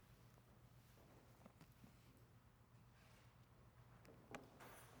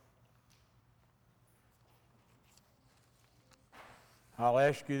I'll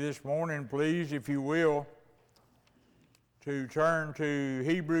ask you this morning, please, if you will, to turn to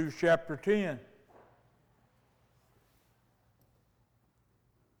Hebrews chapter 10.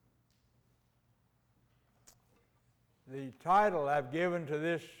 The title I've given to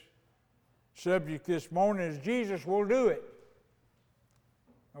this subject this morning is Jesus Will Do It.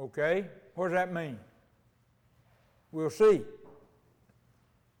 Okay? What does that mean? We'll see.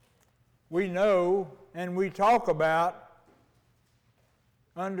 We know and we talk about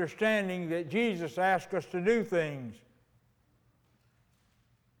understanding that Jesus asked us to do things.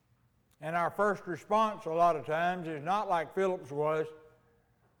 And our first response a lot of times is not like Philip's was,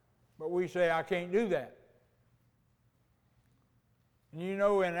 but we say, I can't do that. And you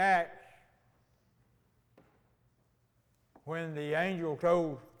know in Acts, when the angel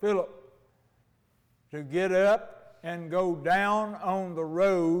told Philip to get up and go down on the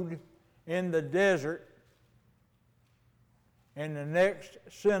road in the desert, and the next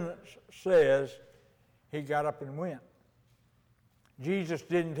sentence says he got up and went. Jesus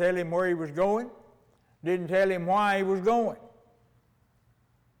didn't tell him where he was going, didn't tell him why he was going.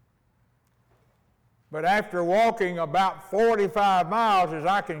 But after walking about 45 miles, as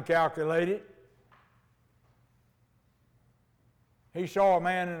I can calculate it, he saw a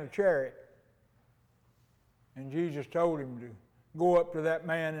man in a chariot. And Jesus told him to go up to that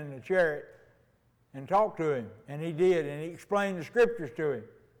man in the chariot and talk to him. And he did, and he explained the scriptures to him.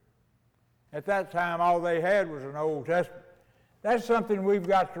 At that time, all they had was an Old Testament. That's something we've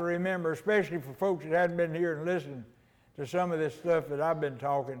got to remember, especially for folks that hadn't been here and listened to some of this stuff that I've been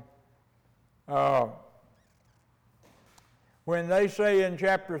talking. When they say in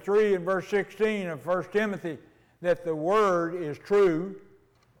chapter 3 and verse 16 of 1 Timothy that the Word is true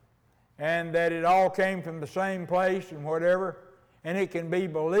and that it all came from the same place and whatever, and it can be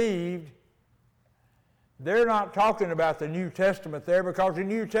believed, they're not talking about the New Testament there because the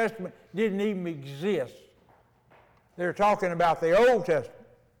New Testament didn't even exist. They're talking about the Old Testament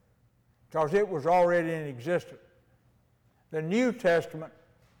because it was already in existence. The New Testament,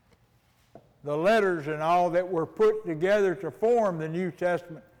 the letters and all that were put together to form the New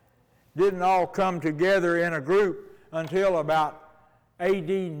Testament didn't all come together in a group until about AD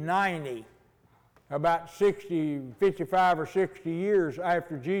 90, about 55 or 60 years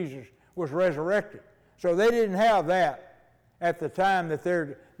after Jesus was resurrected. So they didn't have that at the time that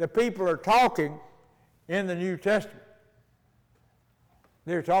the people are talking in the New Testament.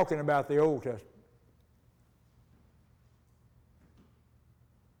 They're talking about the Old Testament.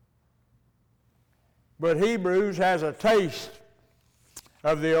 But Hebrews has a taste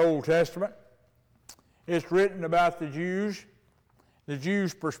of the Old Testament. It's written about the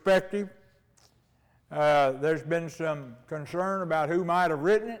Jews' perspective. There's been some concern about who might have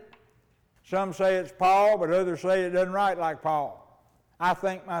written it. Some say it's Paul, but others say it doesn't write like Paul. I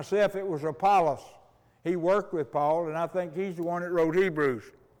think myself it was Apollos. He worked with Paul, and I think he's the one that wrote Hebrews.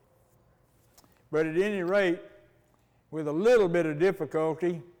 But at any rate, with a little bit of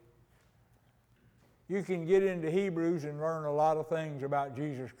difficulty, you can get into Hebrews and learn a lot of things about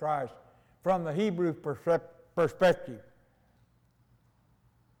Jesus Christ from the Hebrew perspective.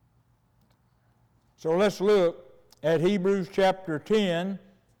 So let's look at Hebrews chapter 10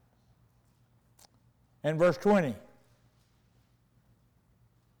 and verse 20.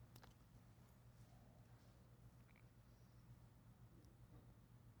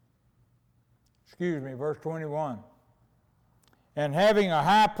 Verse 21. And having a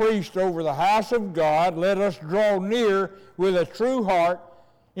high priest over the house of God, let us draw near with a true heart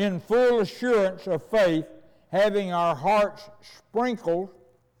in full assurance of faith, having our hearts sprinkled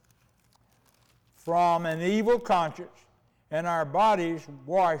from an evil conscience and our bodies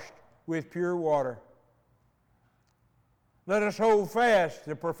washed with pure water. Let us hold fast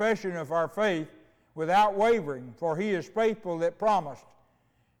the profession of our faith without wavering, for he is faithful that promised.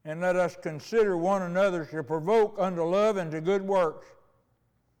 And let us consider one another to provoke unto love and to good works,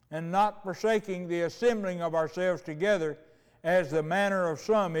 and not forsaking the assembling of ourselves together, as the manner of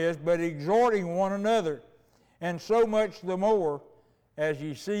some is, but exhorting one another, and so much the more as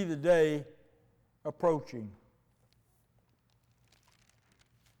ye see the day approaching.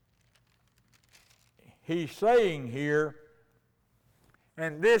 He's saying here,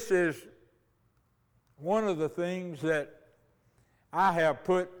 and this is one of the things that I have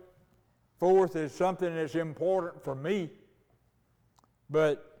put forth as something that's important for me.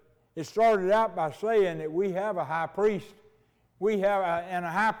 But it started out by saying that we have a high priest. And a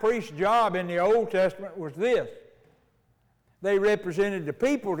high priest's job in the Old Testament was this. They represented the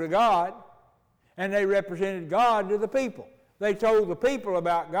people to God, and they represented God to the people. They told the people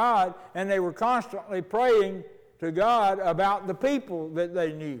about God, and they were constantly praying to God about the people that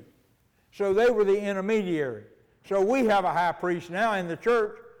they knew. So they were the intermediary. So we have a high priest now in the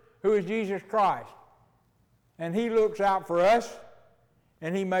church who is Jesus Christ. And he looks out for us,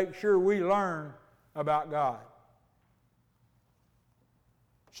 and he makes sure we learn about God.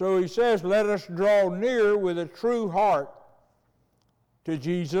 So he says, let us draw near with a true heart to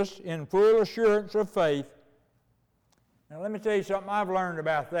Jesus in full assurance of faith. Now let me tell you something I've learned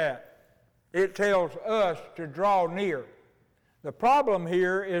about that. It tells us to draw near. The problem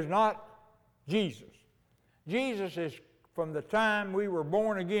here is not Jesus. Jesus is, from the time we were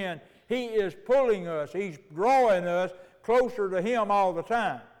born again, he is pulling us, he's drawing us closer to him all the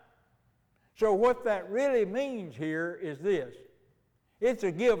time. So what that really means here is this. It's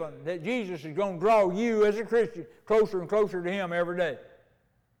a given that Jesus is going to draw you as a Christian closer and closer to him every day.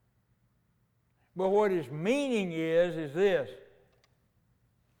 But what his meaning is this.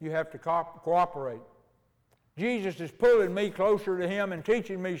 You have to cooperate. Jesus is pulling me closer to him and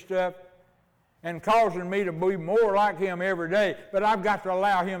teaching me stuff and causing me to be more like him every day. But I've got to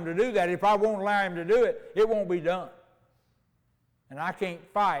allow him to do that. If I won't allow him to do it, it won't be done. And I can't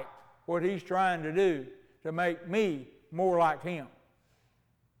fight what he's trying to do to make me more like him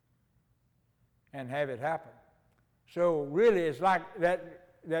and have it happen. So really it's like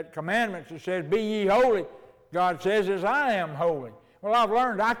that commandment that says, be ye holy. God says, as I am holy. Well, I've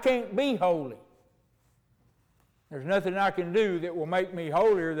learned I can't be holy. There's nothing I can do that will make me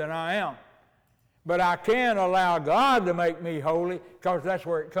holier than I am. But I can allow God to make me holy because that's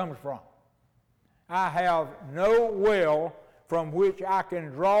where it comes from. I have no well from which I can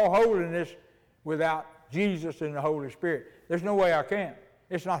draw holiness without Jesus and the Holy Spirit. There's no way I can.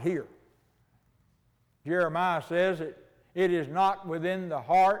 It's not here. Jeremiah says it is not within the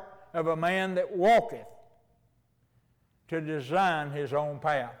heart of a man that walketh to design his own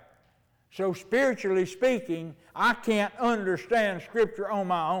path. So spiritually speaking, I can't understand Scripture on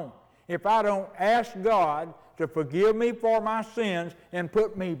my own. If I don't ask God to forgive me for my sins and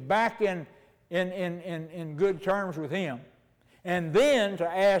put me back in good terms with him, and then to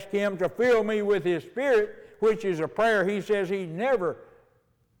ask him to fill me with his Spirit, which is a prayer he says he never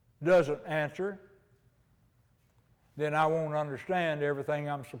doesn't answer, then I won't understand everything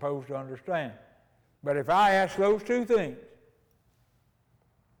I'm supposed to understand. But if I ask those two things,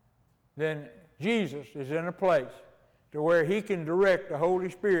 then Jesus is in a place to where he can direct the Holy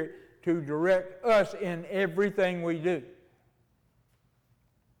Spirit to direct us in everything we do.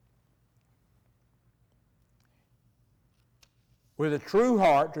 With a true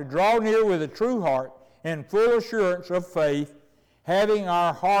heart, to draw near with a true heart in full assurance of faith, having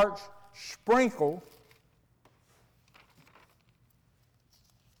our hearts sprinkled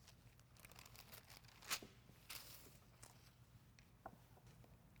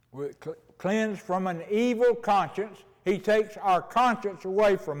cleansed from an evil conscience. He takes our conscience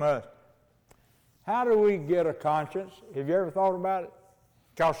away from us. How do we get a conscience? Have you ever thought about it?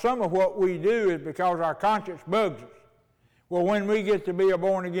 Because some of what we do is because our conscience bugs us. Well, when we get to be a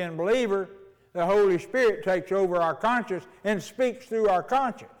born-again believer, the Holy Spirit takes over our conscience and speaks through our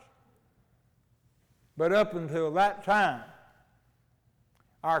conscience. But up until that time,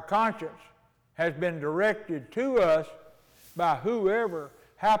 our conscience has been directed to us by whoever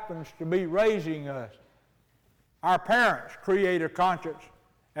happens to be raising us. Our parents create a conscience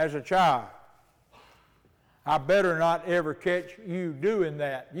as a child. I better not ever catch you doing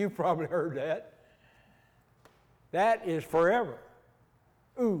that. You've probably heard that. That is forever.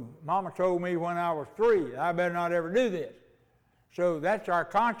 Ooh, Mama told me when I was 3, I better not ever do this. So that's our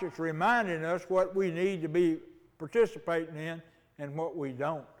conscience reminding us what we need to be participating in and what we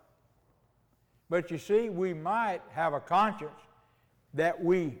don't. But you see, we might have a conscience that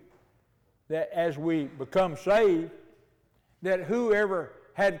as we become saved, that whoever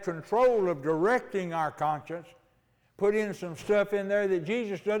had control of directing our conscience put in some stuff in there that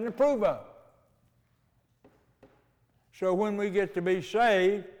Jesus doesn't approve of. So when we get to be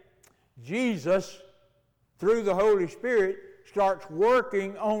saved, Jesus, through the Holy Spirit, starts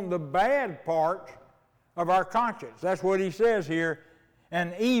working on the bad parts of our conscience. That's what he says here,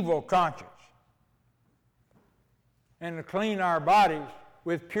 an evil conscience. And to clean our bodies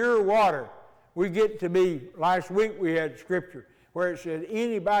with pure water. We get to be, last week we had scripture where it said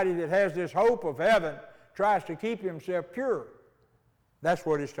anybody that has this hope of heaven tries to keep himself pure. That's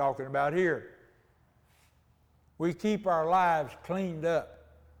what it's talking about here. We keep our lives cleaned up.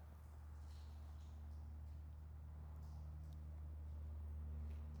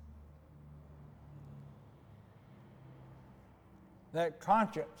 That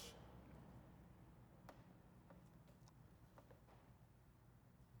conscience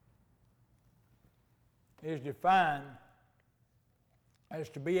is defined as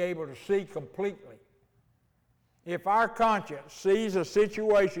to be able to see completely. If our conscience sees a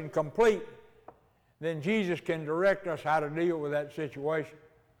situation completely, then Jesus can direct us how to deal with that situation.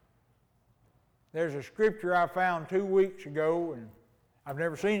 There's a scripture I found 2 weeks ago, and I've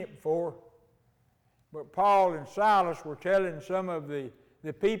never seen it before, but Paul and Silas were telling some of the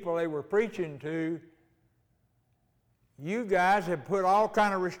people they were preaching to, you guys have put all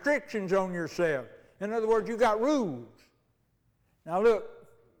kind of restrictions on yourself. In other words, you got rules. Now look,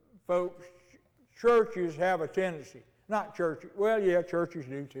 folks, churches have a tendency, not churches, well, yeah, churches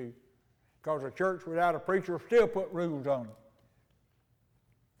do too, because a church without a preacher will still put rules on it.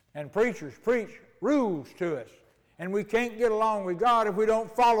 And preachers preach rules to us, and we can't get along with God if we don't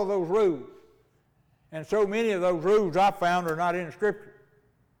follow those rules. And so many of those rules I found are not in Scripture.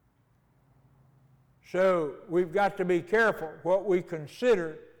 So we've got to be careful what we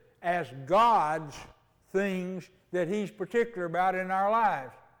consider as God's things that He's particular about in our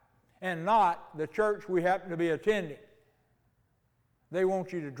lives, and not the church we happen to be attending. They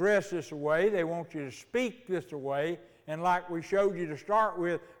want you to dress this way, they want you to speak this way, and like we showed you to start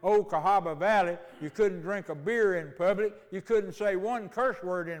with, Old Cahaba Valley, you couldn't drink a beer in public, you couldn't say one curse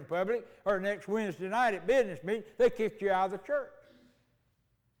word in public, or next Wednesday night at business meeting, they kicked you out of the church.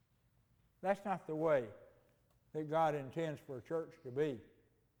 That's not the way that God intends for a church to be.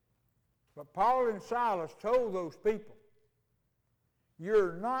 But Paul and Silas told those people,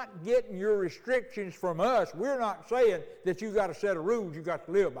 you're not getting your restrictions from us. We're not saying that you got a set of rules you got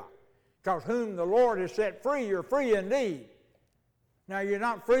to live by. Because whom the Lord has set free, you're free indeed. Now, you're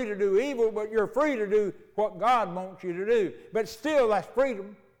not free to do evil, but you're free to do what God wants you to do. But still, that's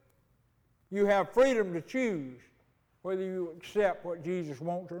freedom. You have freedom to choose whether you accept what Jesus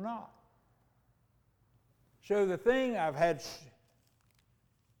wants or not. So the thing I've had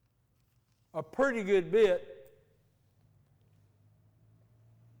a pretty good bit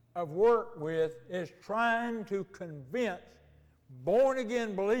of work with is trying to convince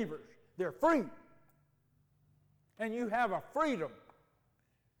born-again believers they're free. And you have a freedom.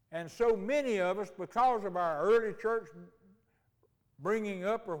 And so many of us, because of our early church bringing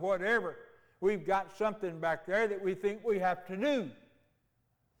up or whatever, we've got something back there that we think we have to do.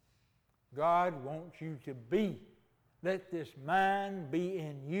 God wants you to be. Let this mind be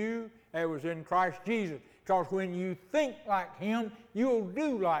in you as was in Christ Jesus. Because when you think like Him, you'll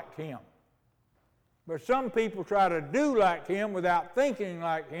do like Him. But some people try to do like Him without thinking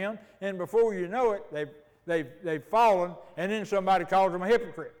like Him, and before you know it, they've fallen, and then somebody calls them a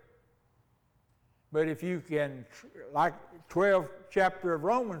hypocrite. But if you can, like 12th chapter of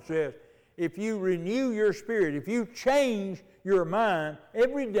Romans says, if you renew your spirit, if you change your mind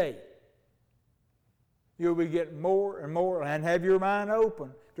every day, you'll be getting more and more, and have your mind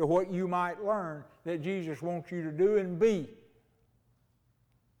open to what you might learn that Jesus wants you to do and be.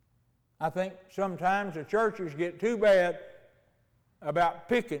 I think sometimes the churches get too bad about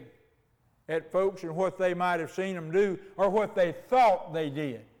picking at folks and what they might have seen them do or what they thought they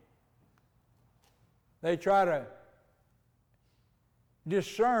did. They try to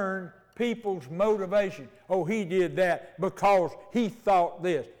discern people's motivation. Oh, he did that because he thought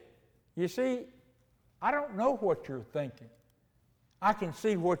this. You see, I don't know what you're thinking. I can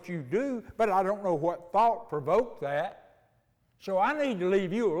see what you do, but I don't know what thought provoked that. So I need to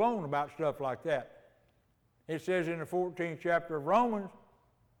leave you alone about stuff like that. It says in the 14th chapter of Romans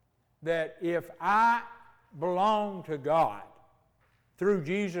that if I belong to God through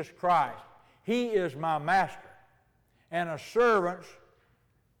Jesus Christ, He is my master. And a servant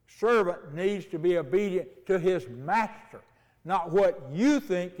needs to be obedient to his master, not what you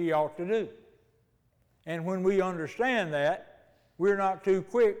think he ought to do. And when we understand that, we're not too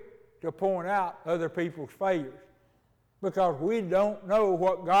quick to point out other people's failures, because we don't know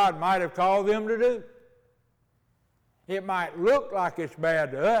what God might have called them to do. It might look like it's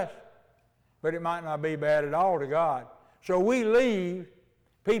bad to us, but it might not be bad at all to God. So we leave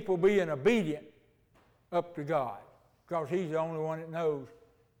people being obedient up to God, because He's the only one that knows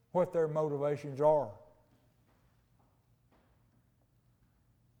what their motivations are.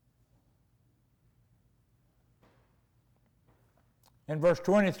 In verse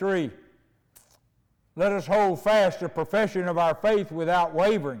 23, let us hold fast the profession of our faith without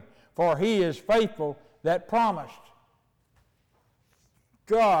wavering, for He is faithful that promised.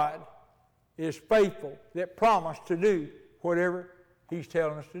 God is faithful that promised to do whatever He's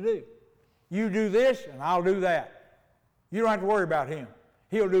telling us to do. You do this and I'll do that. You don't have to worry about Him.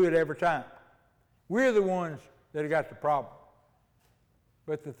 He'll do it every time. We're the ones that have got the problem.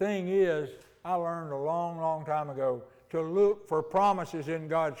 But the thing is, I learned a long, long time ago to look for promises in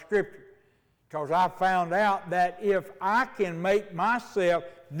God's Scripture. Because I found out that if I can make myself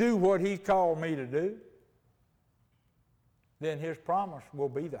do what He called me to do, then His promise will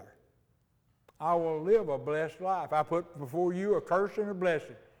be there. I will live a blessed life. I put before you a curse and a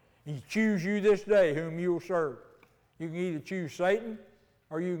blessing. You choose you this day whom you will serve. You can either choose Satan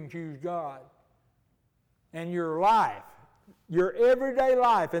or you can choose God. And your life, your everyday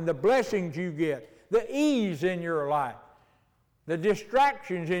life, and the blessings you get, the ease in your life, the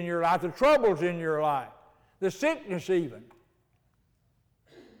distractions in your life, the troubles in your life, the sickness even,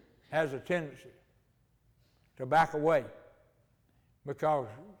 has a tendency to back away because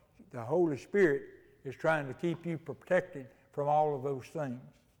the Holy Spirit is trying to keep you protected from all of those things.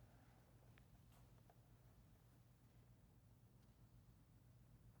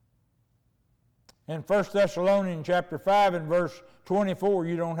 In 1 Thessalonians chapter 5 and verse 24,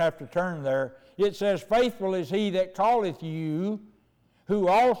 you don't have to turn there, it says, "Faithful is he that calleth you, who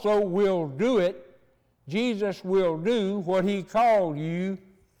also will do it." Jesus will do what He called you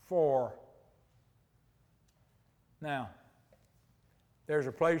for. Now, there's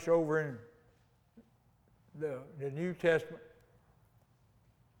a place over in the New Testament,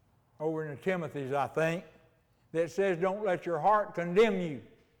 over in the Timothy's, I think, that says, don't let your heart condemn you.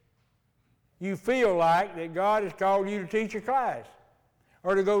 You feel like that God has called you to teach a class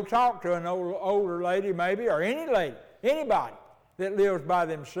or to go talk to an older lady maybe, or any lady, anybody that lives by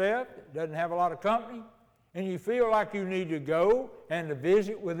themselves, doesn't have a lot of company, and you feel like you need to go and to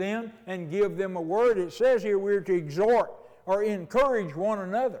visit with them and give them a word. It says here we're to exhort or encourage one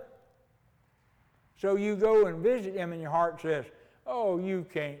another. So you go and visit them and your heart says, oh, you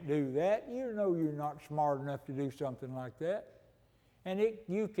can't do that. You know you're not smart enough to do something like that. And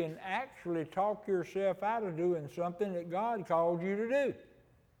you can actually talk yourself out of doing something that God called you to do.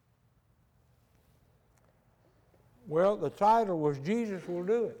 Well, the title was Jesus Will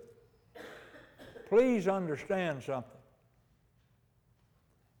Do It. Please understand something.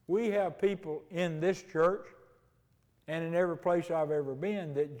 We have people in this church and in every place I've ever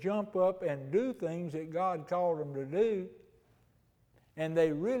been that jump up and do things that God called them to do, and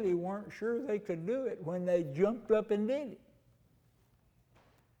they really weren't sure they could do it when they jumped up and did it.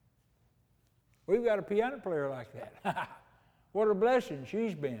 We've got a piano player like that. What a blessing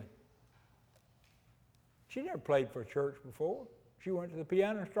she's been. She never played for a church before. She went to the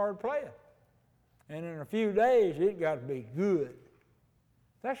piano and started playing. And in a few days, it got to be good.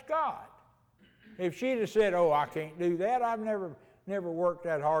 That's God. If she'd have said, oh, I can't do that, I've never worked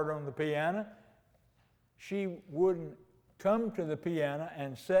that hard on the piano, she wouldn't come to the piano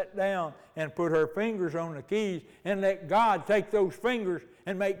and sit down and put her fingers on the keys and let God take those fingers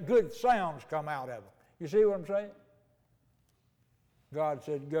and make good sounds come out of them. You see what I'm saying? God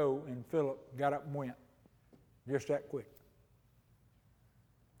said go, and Philip got up and went. Just that quick.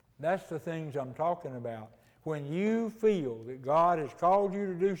 That's the things I'm talking about. When you feel that God has called you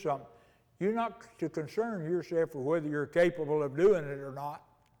to do something, you're not to concern yourself with whether you're capable of doing it or not.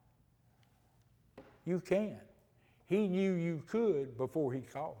 You can. He knew you could before He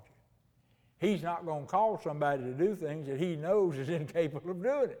called you. He's not going to call somebody to do things that He knows is incapable of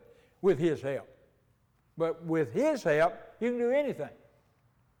doing it with His help. But with His help, you can do anything.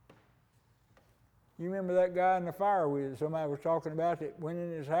 You remember that guy in the fire with somebody was talking about that went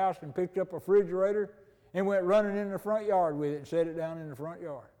in his house and picked up a refrigerator and went running in the front yard with it and set it down in the front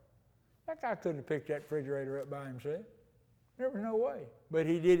yard. That guy couldn't have picked that refrigerator up by himself. There was no way. But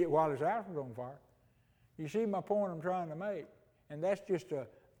he did it while his house was on fire. You see my point I'm trying to make? And that's just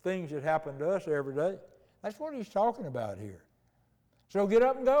things that happen to us every day. That's what he's talking about here. So get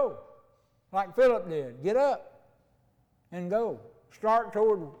up and go, like Philip did. Get up and go. Start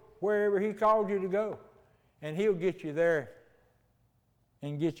toward wherever He called you to go, and He'll get you there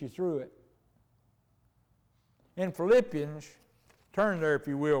and get you through it. In Philippians, turn there if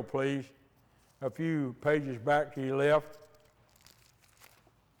you will, please, a few pages back to your left.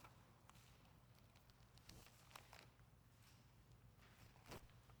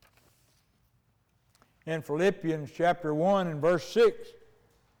 In Philippians chapter 1 and verse 6,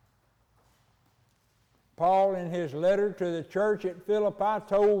 Paul, in his letter to the church at Philippi,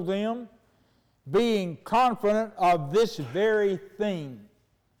 told them, being confident of this very thing,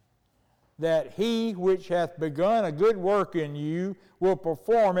 that He which hath begun a good work in you will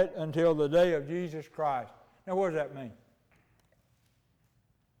perform it until the day of Jesus Christ. Now, what does that mean?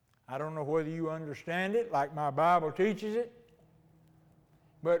 I don't know whether you understand it like my Bible teaches it,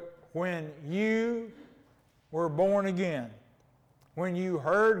 but when you were born again, when you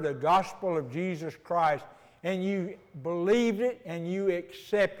heard the gospel of Jesus Christ and you believed it and you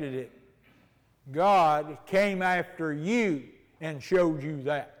accepted it, God came after you and showed you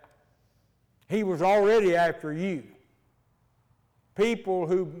that. He was already after you. People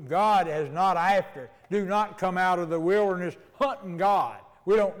who God is not after do not come out of the wilderness hunting God.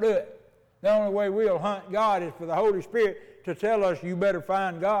 We don't do it. The only way we'll hunt God is for the Holy Spirit to tell us you better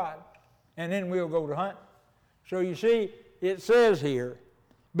find God, and then we'll go to hunt. So you see, it says here,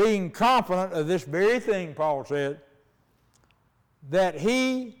 being confident of this very thing, Paul said, that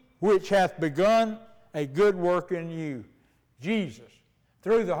he which hath begun a good work in you, Jesus,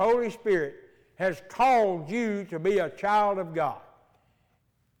 through the Holy Spirit, has called you to be a child of God.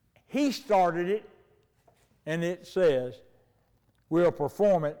 He started it, and it says, we'll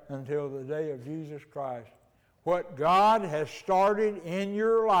perform it until the day of Jesus Christ. What God has started in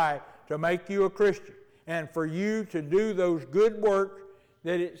your life to make you a Christian, and for you to do those good works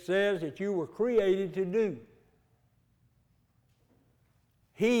that it says that you were created to do.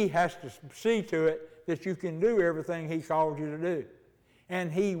 He has to see to it that you can do everything He called you to do.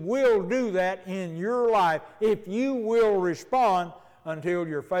 And He will do that in your life if you will respond until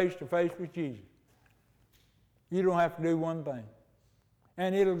you're face to face with Jesus. You don't have to do one thing.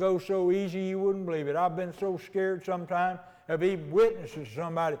 And it'll go so easy you wouldn't believe it. I've been so scared sometimes of even witnessing to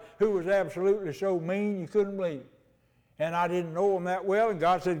somebody who was absolutely so mean you couldn't believe it. And I didn't know him that well, and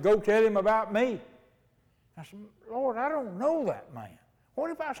God said, go tell him about me. I said, Lord, I don't know that man.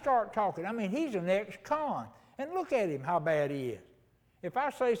 What if I start talking? I mean, he's an ex-con, and look at him, how bad he is. If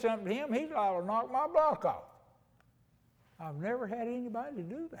I say something to him, he's liable to knock my block off. I've never had anybody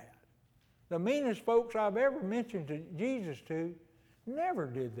do that. The meanest folks I've ever mentioned to Jesus to never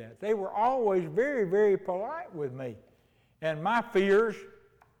did that. They were always very, very polite with me. And my fears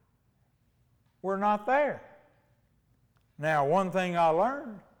were not there. Now, one thing I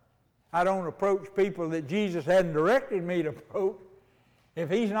learned, I don't approach people that Jesus hadn't directed me to approach. If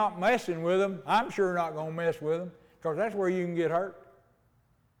He's not messing with them, I'm sure not going to mess with them, because that's where you can get hurt.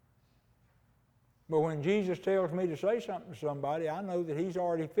 But when Jesus tells me to say something to somebody, I know that He's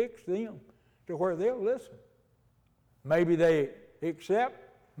already fixed them to where they'll listen. Maybe they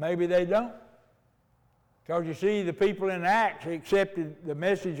accept, maybe they don't. Because you see, the people in Acts accepted the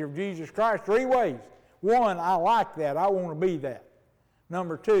message of Jesus Christ 3 ways. 1, I like that. I want to be that.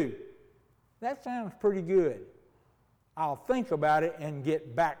 Number 2, that sounds pretty good. I'll think about it and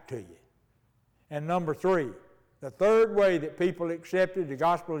get back to you. And number 3, the third way that people accepted the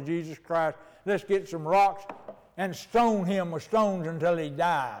gospel of Jesus Christ, let's get some rocks and stone him with stones until he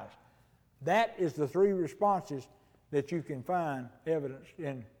dies. That is the 3 responses that you can find evidenced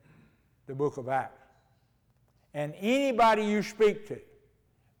in the book of Acts. And anybody you speak to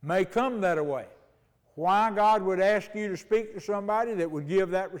may come that way. Why God would ask you to speak to somebody that would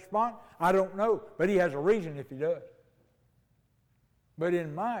give that response, I don't know. But He has a reason if He does. But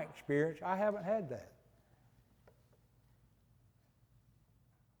in my experience, I haven't had that.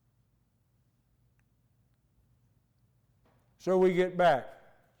 So we get back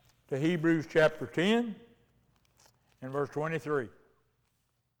to Hebrews chapter 10 and verse 23.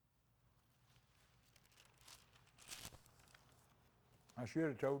 I should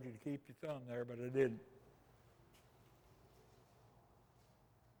have told you to keep your thumb there, but I didn't.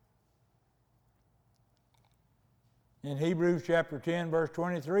 In Hebrews chapter 10, verse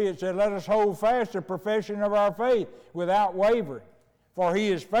 23, it said, let us hold fast the profession of our faith without wavering, for He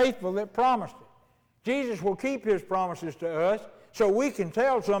is faithful that promised it. Jesus will keep His promises to us, so we can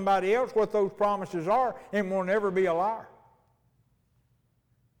tell somebody else what those promises are, and we'll never be a liar.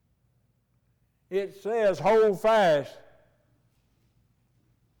 It says, hold fast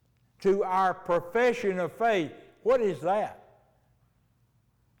to our profession of faith. What is that?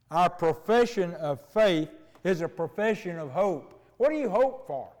 Our profession of faith is a profession of hope. What do you hope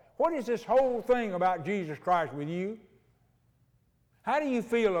for? What is this whole thing about Jesus Christ with you? How do you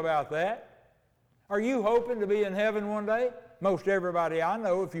feel about that? Are you hoping to be in heaven one day? Most everybody I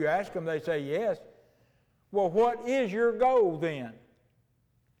know, if you ask them, they say yes. Well, what is your goal then?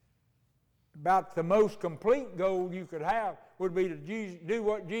 About the most complete goal you could have would be to do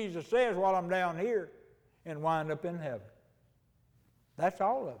what Jesus says while I'm down here and wind up in heaven. That's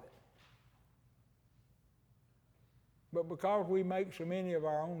all of it. But because we make so many of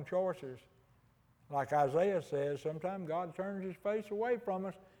our own choices, like Isaiah says, sometimes God turns His face away from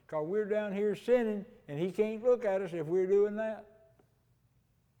us because we're down here sinning and He can't look at us if we're doing that.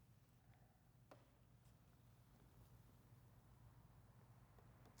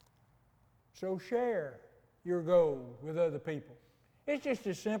 So share your goal with other people. It's just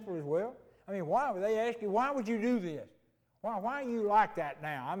as simple as, well, I mean, why would they ask you, why would you do this? Why are you like that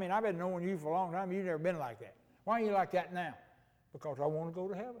now? I mean, I've been knowing you for a long time. You've never been like that. Why are you like that now? Because I want to go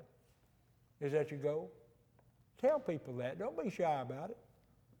to heaven. Is that your goal? Tell people that. Don't be shy about it.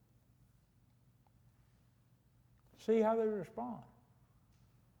 See how they respond.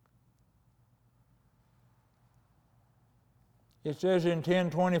 It says in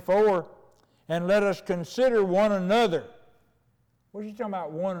 10:24, and let us consider one another. What's he talking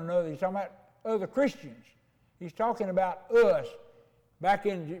about, one another? He's talking about other Christians. He's talking about us. Back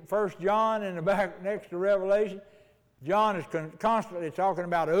in 1 John and the back next to Revelation, John is constantly talking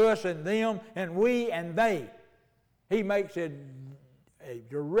about us and them and we and they. He makes a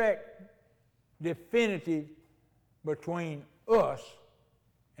direct, definitive between us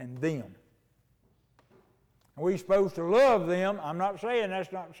and them. We're supposed to love them. I'm not saying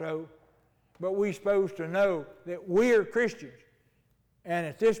that's not so, but we're supposed to know that we're Christians. And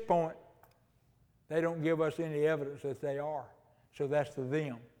at this point, they don't give us any evidence that they are. So that's the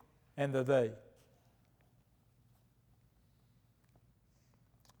them and the they.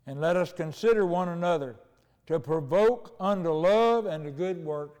 And let us consider one another to provoke unto love and to good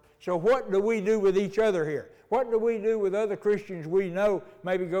works. So what do we do with each other here? What do we do with other Christians we know,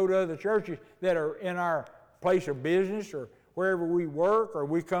 maybe go to other churches that are in our place of business or wherever we work or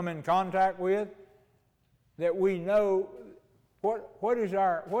we come in contact with, that we know what is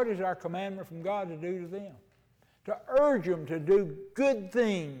our commandment from God to do to them? To urge them to do good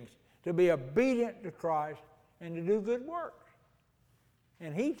things, to be obedient to Christ, and to do good works.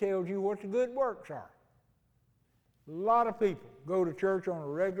 And He tells you what the good works are. A lot of people go to church on a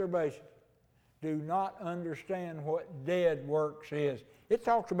regular basis, do not understand what dead works is. It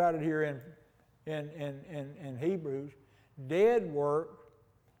talks about it here in Hebrews. Dead work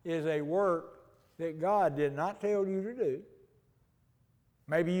is a work that God did not tell you to do.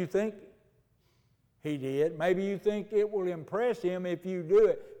 Maybe you think He did. Maybe you think it will impress Him if you do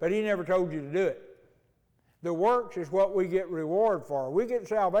it, but He never told you to do it. The works is what we get reward for. We get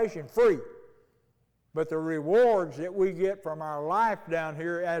salvation free, but the rewards that we get from our life down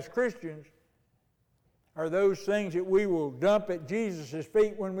here as Christians are those things that we will dump at Jesus'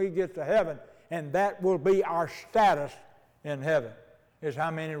 feet when we get to heaven, and that will be our status in heaven, is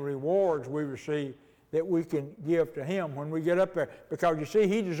how many rewards we receive that we can give to Him when we get up there. Because you see,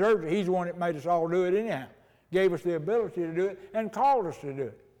 He deserves it. He's the one that made us all do it anyhow. Gave us the ability to do it and called us to do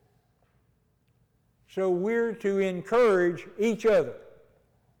it. So we're to encourage each other.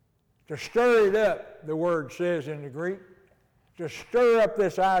 To stir it up, the word says in the Greek. To stir up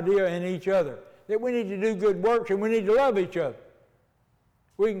this idea in each other. That we need to do good works and we need to love each other.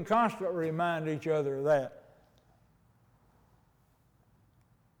 We can constantly remind each other of that.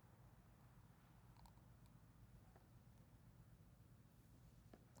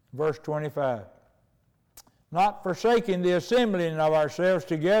 Verse 25. Not forsaking the assembling of ourselves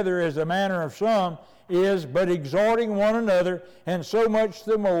together as the manner of some is, but exhorting one another, and so much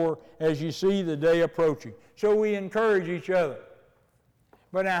the more as you see the day approaching. So we encourage each other.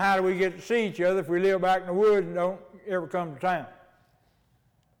 But now how do we get to see each other if we live back in the woods and don't ever come to town?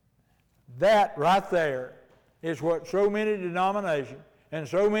 That right there is what so many denominations and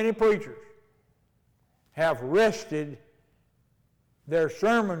so many preachers have rested their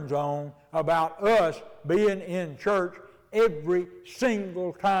sermons on, about us being in church every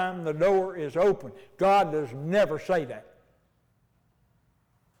single time the door is open. God does never say that.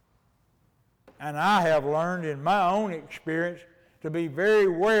 And I have learned in my own experience to be very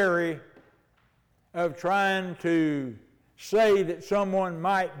wary of trying to say that someone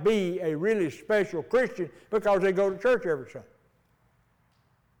might be a really special Christian because they go to church every Sunday.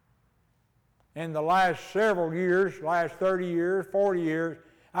 In the last several years, last 30 years, 40 years,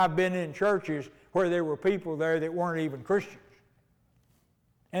 I've been in churches where there were people there that weren't even Christians.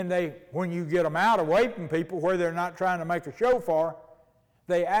 And when you get them out away from people where they're not trying to make a show for,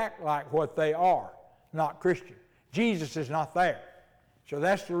 they act like what they are, not Christian. Jesus is not there. So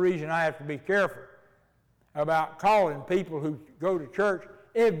that's the reason I have to be careful about calling people who go to church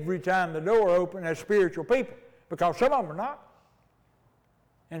every time the door opens as spiritual people, because some of them are not.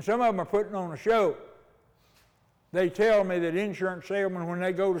 And some of them are putting on a show. They tell me that insurance salesmen, when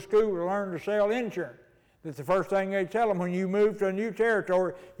they go to school to learn to sell insurance, that the first thing they tell them when you move to a new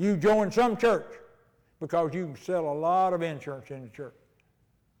territory, you join some church, because you can sell a lot of insurance in the church.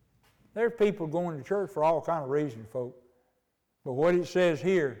 There's people going to church for all kind of reasons, folks. But what it says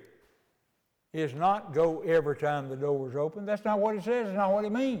here is not go every time the door is open. That's not what it says. It's not what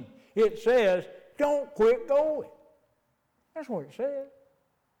it means. It says, don't quit going. That's what it says.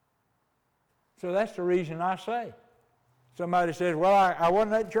 So that's the reason I say. Somebody says, well, I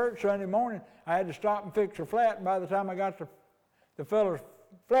wasn't at church Sunday morning. I had to stop and fix a flat, and by the time I got the fellow's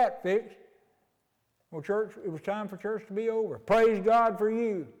flat fixed, well, church, it was time for church to be over. Praise God for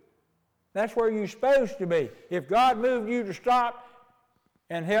you. That's where you're supposed to be. If God moved you to stop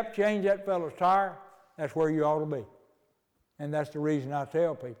and help change that fellow's tire, that's where you ought to be. And that's the reason I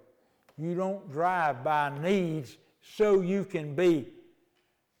tell people, you don't drive by needs so you can be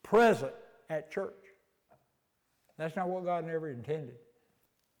present at church. That's not what God never intended.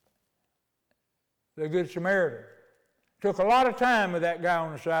 The Good Samaritan took a lot of time with that guy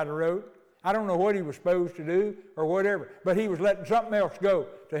on the side of the road. I don't know what he was supposed to do or whatever, but he was letting something else go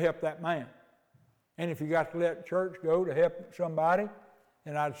to help that man. And if you got to let church go to help somebody,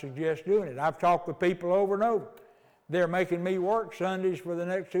 then I'd suggest doing it. I've talked with people over and over. They're making me work Sundays for the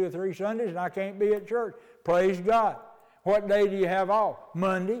next 2 or 3 Sundays, and I can't be at church. Praise God. What day do you have off?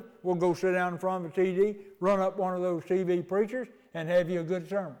 Monday. We'll go sit down in front of a TV, run up one of those TV preachers, and have you a good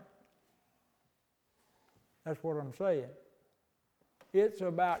sermon. That's what I'm saying. It's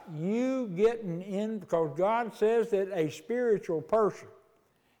about you getting in, because God says that a spiritual person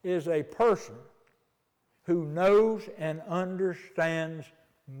is a person who knows and understands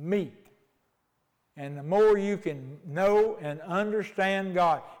me. And the more you can know and understand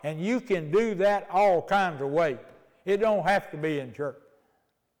God, and you can do that all kinds of ways. It don't have to be in church.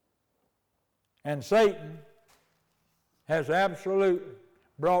 And Satan has absolutely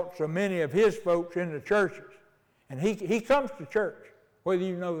brought so many of his folks into churches. And he comes to church, whether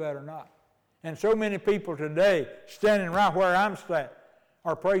you know that or not. And so many people today, standing right where I'm standing,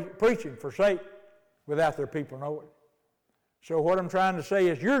 are preaching for Satan without their people knowing it. So what I'm trying to say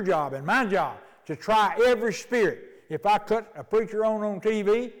is your job and my job to try every spirit. If I cut a preacher on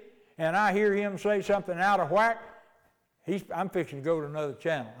TV and I hear him say something out of whack, I'm fixing to go to another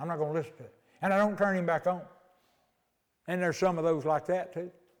channel. I'm not going to listen to it. And I don't turn him back on. And there's some of those like that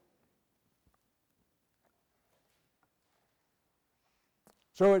too.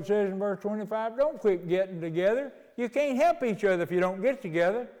 So it says in verse 25, don't quit getting together. You can't help each other if you don't get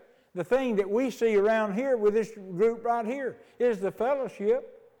together. The thing that we see around here with this group right here is the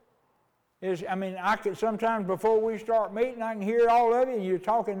fellowship. I could sometimes before we start meeting, I can hear all of you and you're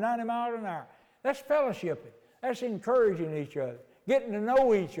talking 90 miles an hour. That's fellowshipping. That's encouraging each other, getting to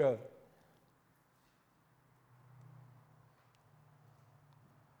know each other.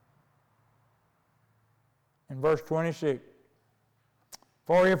 In verse 26,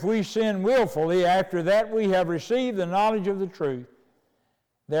 for if we sin willfully, after that we have received the knowledge of the truth,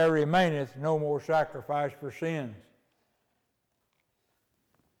 there remaineth no more sacrifice for sins.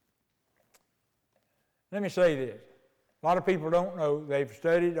 Let me say this. A lot of people don't know. They've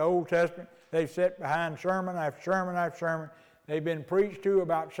studied the Old Testament. They've sat behind sermon after sermon after sermon. They've been preached to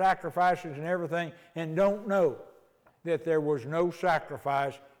about sacrifices and everything and don't know that there was no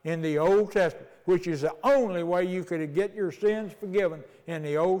sacrifice in the Old Testament, which is the only way you could get your sins forgiven in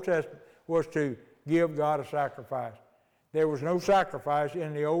the Old Testament, was to give God a sacrifice. There was no sacrifice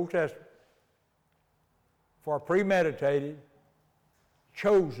in the Old Testament for premeditated,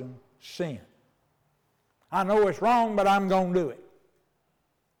 chosen sin. I know it's wrong, but I'm going to do it.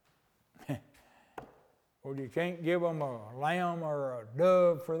 Well, you can't give him a lamb or a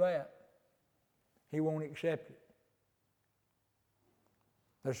dove for that. He won't accept it.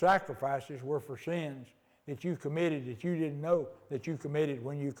 The sacrifices were for sins that you committed that you didn't know that you committed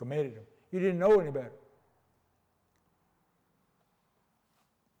when you committed them. You didn't know any better.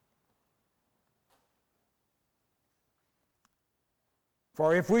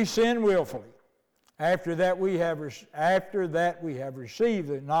 For if we sin willfully, after that we have received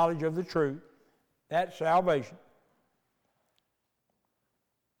the knowledge of the truth, that's salvation,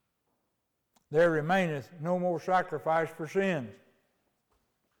 there remaineth no more sacrifice for sins,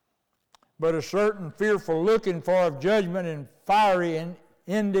 but a certain fearful looking for of judgment and fiery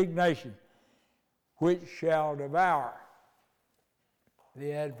indignation, which shall devour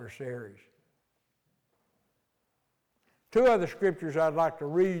the adversaries. 2 other scriptures I'd like to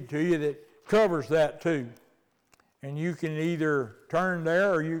read to you that covers that too. And you can either turn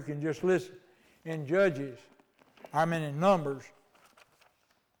there or you can just listen. In Numbers,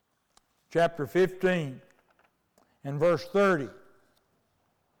 chapter 15 and verse 30.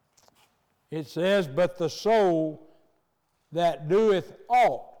 It says, but the soul that doeth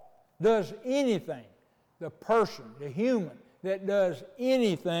aught, does anything, the person, the human, that does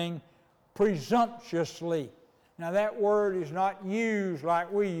anything presumptuously. Now that word is not used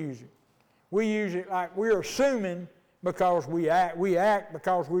like we use it. We use it like we're assuming because we act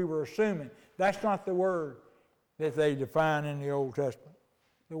because we were assuming. That's not the word that they define in the Old Testament.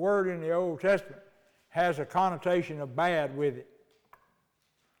 The word in the Old Testament has a connotation of bad with it.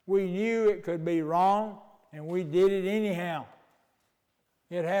 We knew it could be wrong, and we did it anyhow.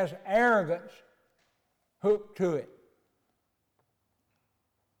 It has arrogance hooked to it.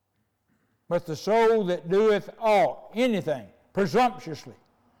 But the soul that doeth aught, anything, presumptuously,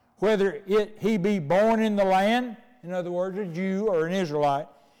 whether he be born in the land, in other words, a Jew or an Israelite,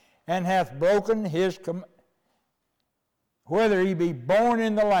 and hath broken his whether he be born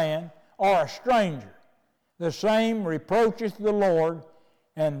in the land or a stranger, the same reproacheth the Lord,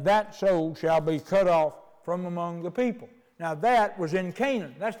 and that soul shall be cut off from among the people. Now that was in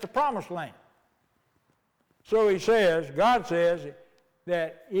Canaan. That's the promised land. So he says, God says,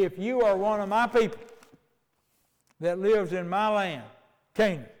 that if you are one of my people that lives in my land,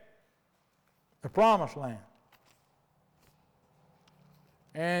 Canaan, the promised land,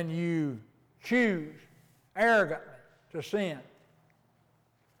 and you choose arrogantly to sin,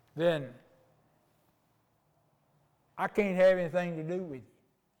 then I can't have anything to do with you.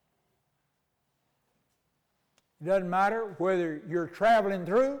 It doesn't matter whether you're traveling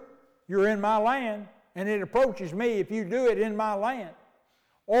through, you're in my land, and it approaches me if you do it in my land,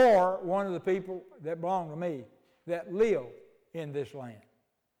 or one of the people that belong to me that live in this land.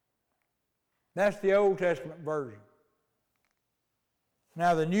 That's the Old Testament version.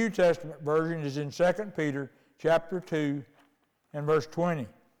 Now the New Testament version is in 2 Peter chapter 2 and verse 20.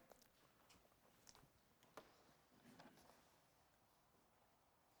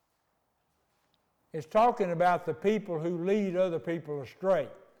 It's talking about the people who lead other people astray.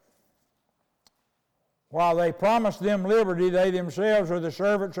 While they promise them liberty, they themselves are the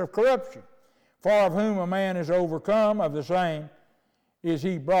servants of corruption. For of whom a man is overcome, of the same is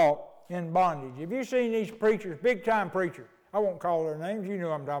he brought in bondage. Have you seen these preachers, big-time preachers? I won't call their names, you know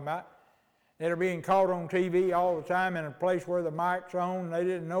what I'm talking about. That are being caught on TV all the time in a place where the mic's on and they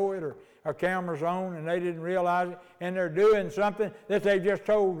didn't know it, or a camera's on and they didn't realize it, and they're doing something that they just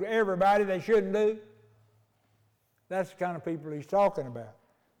told everybody they shouldn't do. That's the kind of people he's talking about.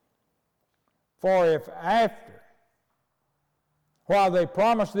 For if after, while they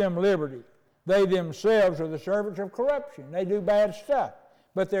promise them liberty, they themselves are the servants of corruption. They do bad stuff.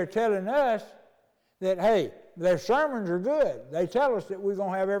 But they're telling us that, hey, their sermons are good. They tell us that we're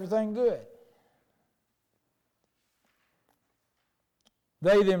going to have everything good.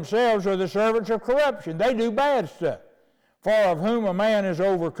 They themselves are the servants of corruption. They do bad stuff. For of whom a man is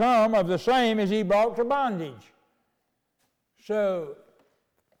overcome, of the same is he brought to bondage. So,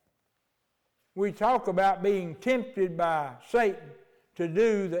 we talk about being tempted by Satan to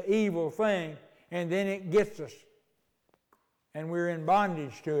do the evil thing, and then it gets us. And we're in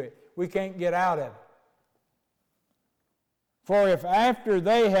bondage to it. We can't get out of it. For if after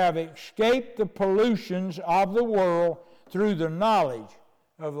they have escaped the pollutions of the world through the knowledge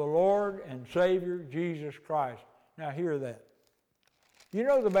of the Lord and Savior Jesus Christ. Now hear that. You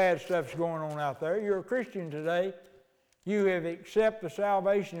know the bad stuff's going on out there. You're a Christian today. You have accepted the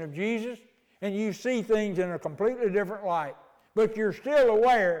salvation of Jesus, and you see things in a completely different light. But you're still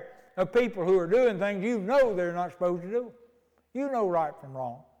aware of people who are doing things you know they're not supposed to do. You know right from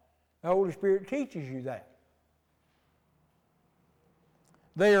wrong. The Holy Spirit teaches you that.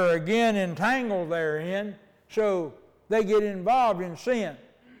 They are again entangled therein, so they get involved in sin.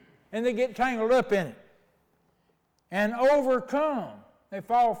 And they get tangled up in it. And overcome. They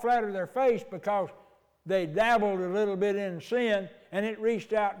fall flat on their face because they dabbled a little bit in sin, and it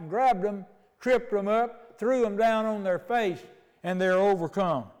reached out and grabbed them, tripped them up, threw them down on their face, and they're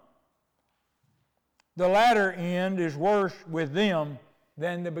overcome. The latter end is worse with them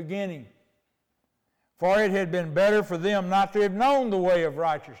than the beginning. For it had been better for them not to have known the way of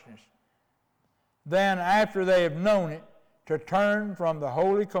righteousness than after they have known it to turn from the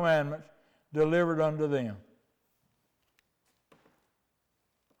holy commandments delivered unto them.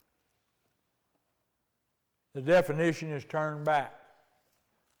 The definition is turn back.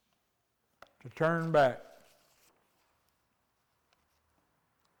 To turn back.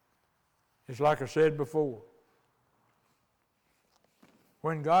 It's like I said before.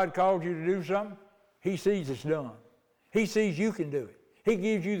 When God calls you to do something, He sees it's done. He sees you can do it. He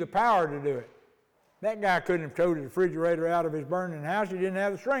gives you the power to do it. That guy couldn't have towed the refrigerator out of his burning house. He didn't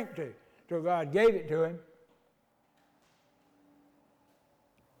have the strength to, until God gave it to him.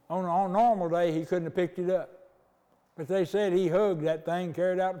 On a normal day, he couldn't have picked it up. But they said he hugged that thing,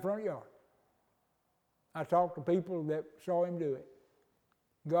 carried it out in the front yard. I talked to people that saw him do it.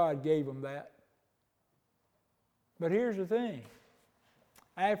 God gave them that. But here's the thing.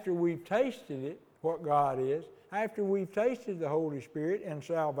 After we've tasted it, what God is, after we've tasted the Holy Spirit and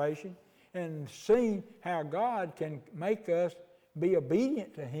salvation, and seen how God can make us be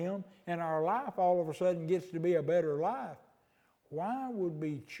obedient to Him, and our life all of a sudden gets to be a better life, why would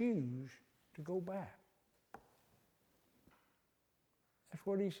we choose to go back? That's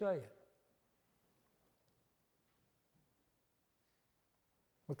what He's saying.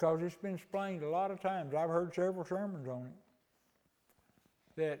 Because it's been explained a lot of times. I've heard several sermons on it.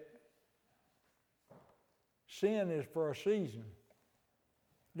 that sin is for a season.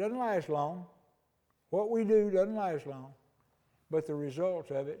 It doesn't last long. What we do doesn't last long, but the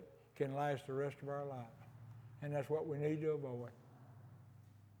results of it can last the rest of our lives. And that's what we need to avoid.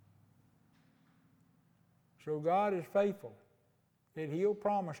 So God is faithful that He'll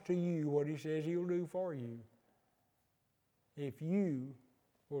promise to you what He says He'll do for you if you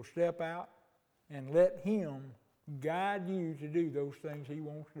will step out and let Him guide you to do those things He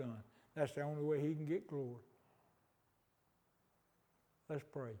wants done. That's the only way He can get glory. Let's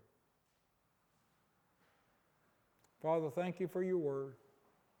pray. Father, thank you for your word.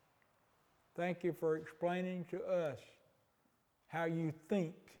 Thank you for explaining to us how you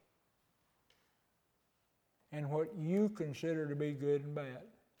think and what you consider to be good and bad,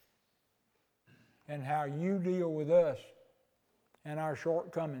 and how you deal with us and our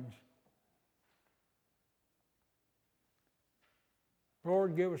shortcomings.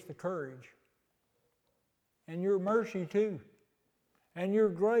 Lord, give us the courage and your mercy too, and your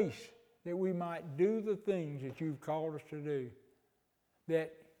grace that we might do the things that you've called us to do,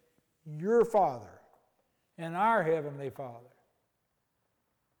 that your Father and our Heavenly Father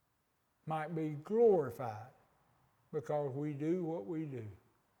might be glorified because we do what we do.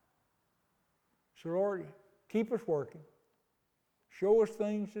 So Lord, keep us working. Show us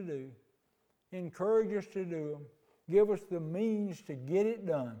things to do. Encourage us to do them. Give us the means to get it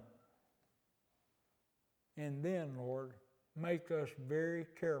done. And then, Lord, make us very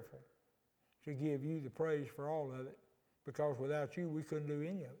careful to give you the praise for all of it, because without you we couldn't do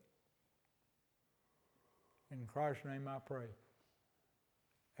any of it. In Christ's name I pray.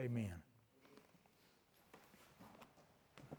 Amen.